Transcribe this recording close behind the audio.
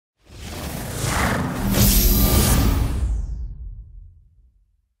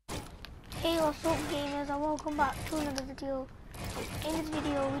What's up gamers, and welcome back to another video. In this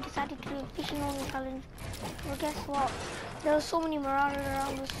video we decided to do a fishing only challenge. Well, guess what? There were so many marauders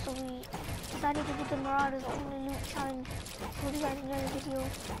around us, so we decided to do the marauders only loot challenge. So hope you guys enjoy the video.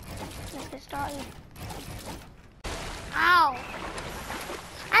 Let's get started. Ow!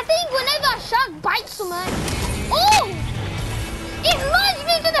 I think whenever a shark bites someone, oh! It launched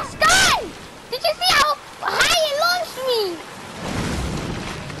me to the sky! Did you see how high it launched me?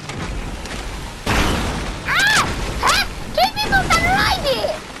 People can ride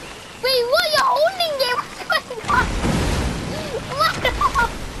it! Wait, what? You're holding it? What's going on?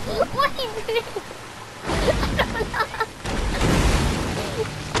 What are you doing? I don't know.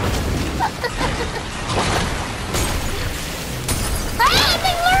 Hey,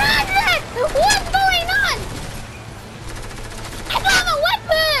 the Marauder! What's going on? I don't have a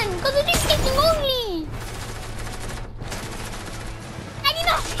weapon! Because it is fishing only! I did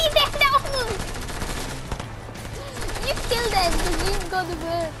not see that down! You killed them because you didn't go to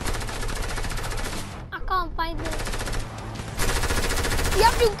bed. I can't find them. You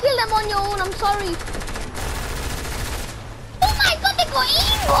have to kill them on your own, I'm sorry. Oh my god, they got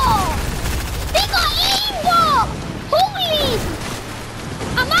aimbot! They got aimbot! Holy!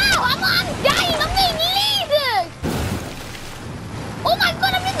 I'm out! I'm dying! I'm getting lasers! Oh my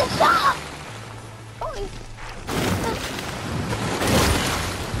god, I'm in the shark! Oh,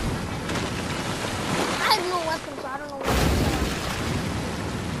 I have no weapon, so I don't know what to say.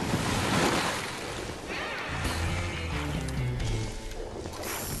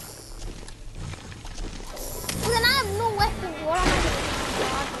 Well, then I have no weapon. What am I doing?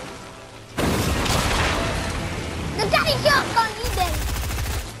 The daddy shark can't eat them.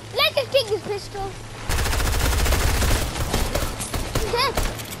 Let's just take this pistol. He's dead.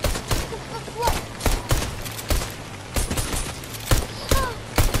 What?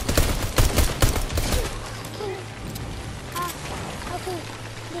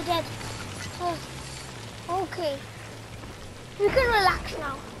 They're dead. Oh, okay. We can relax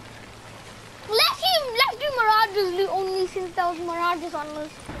now. Let's do Marauders loot only since there was Marauders on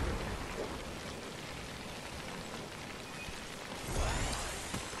us.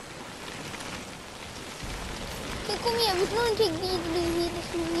 Okay, come here. We can only take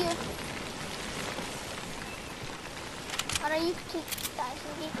this loot here. Alright, you can take that and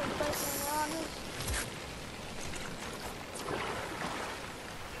take the first Marauders.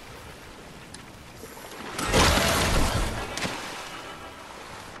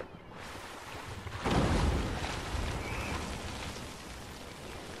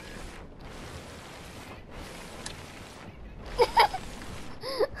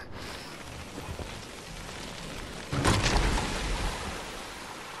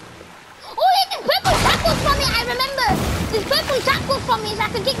 There's purple tackles from me, so I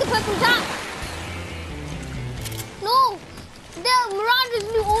can take the purple tack. No, the Marauders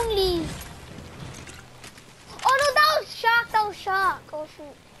loot only. Oh no, that was shark, Oh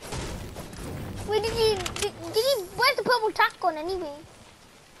shoot. Wait, did he, where's the purple tack gone anyway?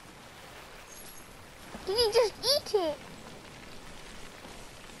 Did he just eat it?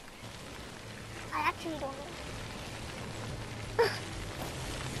 I actually don't know.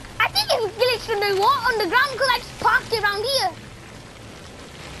 I think it's glitched on the ground because I just parked it around here.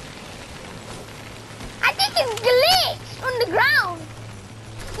 I think it's glitched on the ground.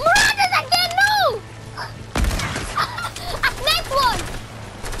 Marauders again, no! I sniped one.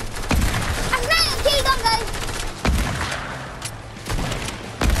 Okay, you got guys.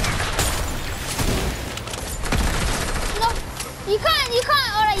 No, you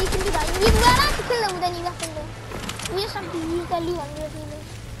can't, alright, you can do that. We're allowed to kill them with any weapon though. We just have to use the loot on their healers.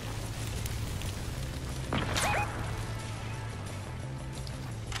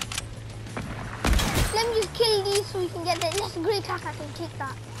 Let me just kill these so we can get that. That's a great attack, I can take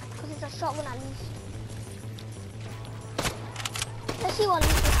that. Because it's a shotgun at least. Let's see what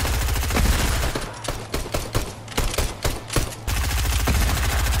leads.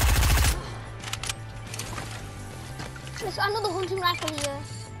 There's another hunting rifle here.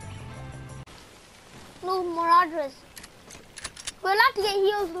 No Marauders. We're allowed to get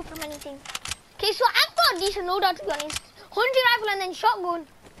heals from anything. Okay, so I've got a decent loadout to be honest. Hunting rifle and then shotgun.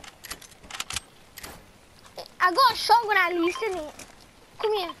 I got a shotgun at least, in it.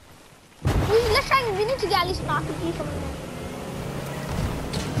 Come here. Let's try and we need to get at least an RPG from there.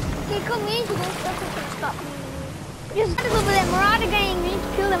 Okay, come here to go stop. Just gotta go for that Marauder gang, we need to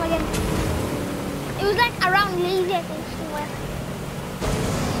kill them again. It was like around lazy, I think, somewhere.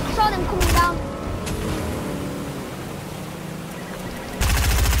 I saw them coming down.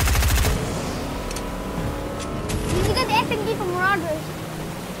 You get the SMG from Marauders.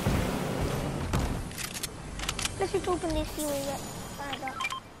 Let's just open this, see what we get. Like that.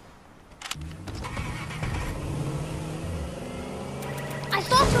 I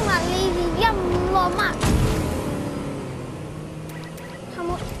saw some at Lazy. We have a lot of maps. How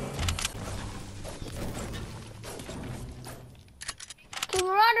much? Okay,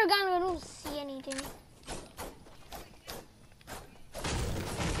 Marauder gun, I don't see anything.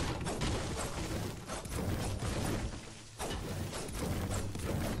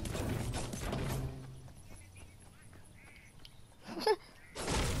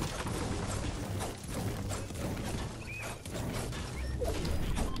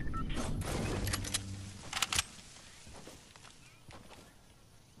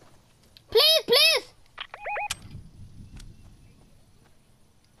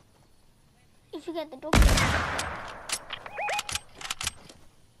 If you get the door.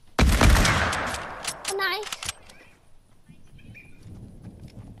 Oh, nice.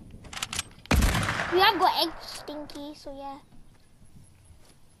 We have got eggs, Stinky, so yeah.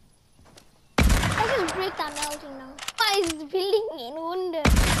 Let's just break that melting now. Why is building in wonder?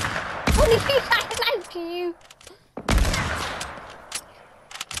 Holy shit, I like you.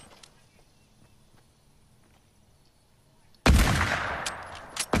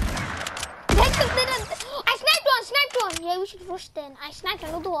 I sniped one. Yeah, we should rush then. I sniped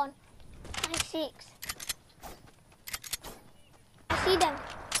another one. 96. I see them.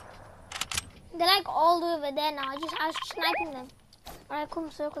 They're like all the way over there now. I was sniping them. Alright, come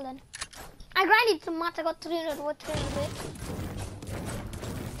circle then. I grinded some mats. I got 300. What 300?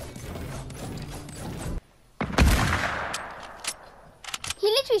 He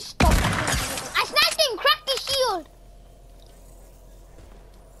literally stopped. I sniped him. Cracked his shield.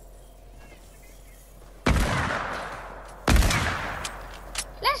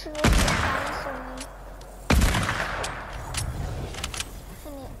 Let's roll this dinosaur.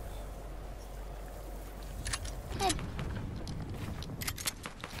 Head.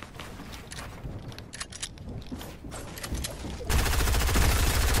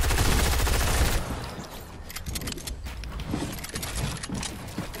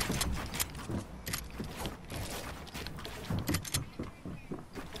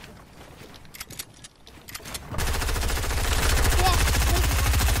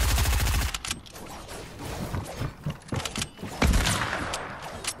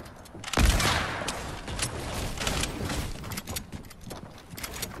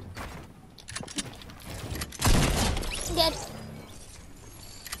 Dead.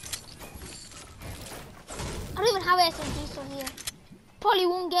 I don't even have an SMG still here. Probably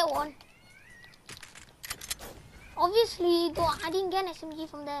won't get one. Obviously, though, I didn't get an SMG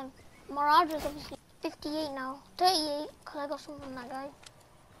from them. Marauder is obviously 58 now. 38, because I got something from that guy.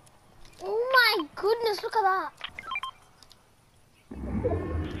 Oh my goodness, look at that.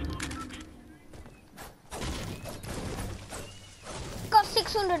 Got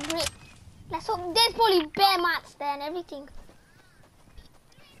 600 brick. Let's hope there's probably bare mats there and everything.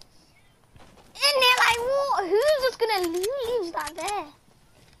 And they're like, what? Who's just gonna leave that there?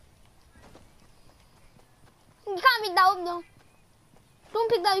 You can't pick that up though. Don't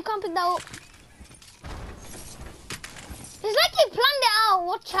pick that, you can't pick that up. It's like he planned it out,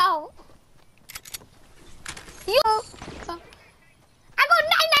 watch out. Yo! I got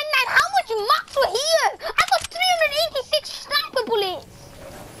 999, how much mats were here? I got 386 sniper bullets.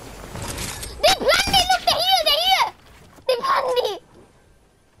 They planned it, look, they're here. They planned it.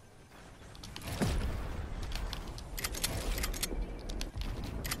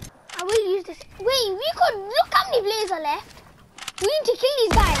 I will use this. Wait, we could, look how many players are left. We need to kill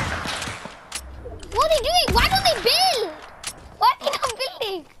these guys. What are they doing? Why don't they build? Why are they not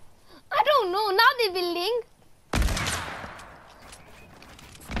building? I don't know, now they're building.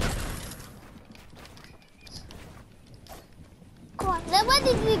 Come on, where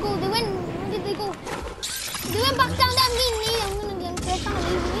did they go? Where did they go? They went back down there, I'm gonna get them. They're trying to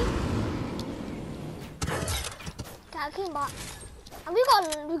leave me. Okay, I came back. And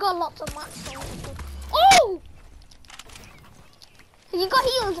we got lots of mats. So oh! You got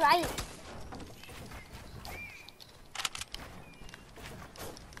heals, right?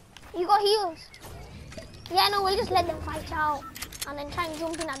 You got heals. Yeah, no, we'll just let them fight out. And then try and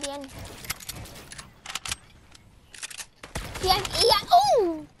jump in at the end. Yeah,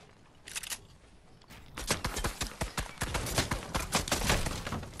 oh!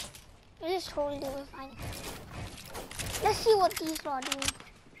 We just hold it, we're fine. Let's see what these lot do.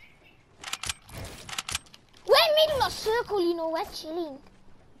 We're in the middle of a circle, you know, we're chilling.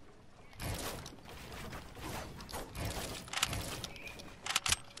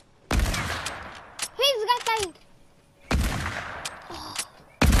 Hey, this guy died. Oh.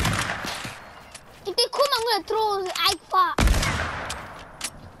 If they come, I'm gonna throw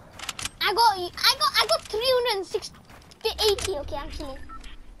Okay, I'm chilling.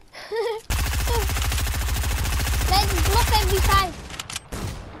 Let's bluff every time.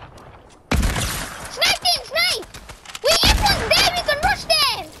 Snipe them, snipe! We everyone's there, we can rush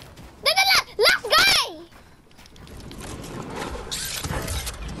them! The last guy!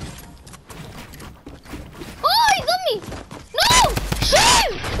 Oh, he got me! No!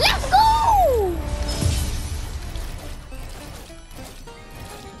 Shoot! Let's go!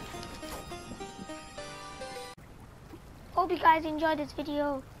 Hope you guys enjoyed this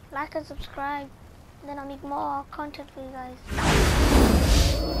video. Like and subscribe. Then I'll make more content for you guys.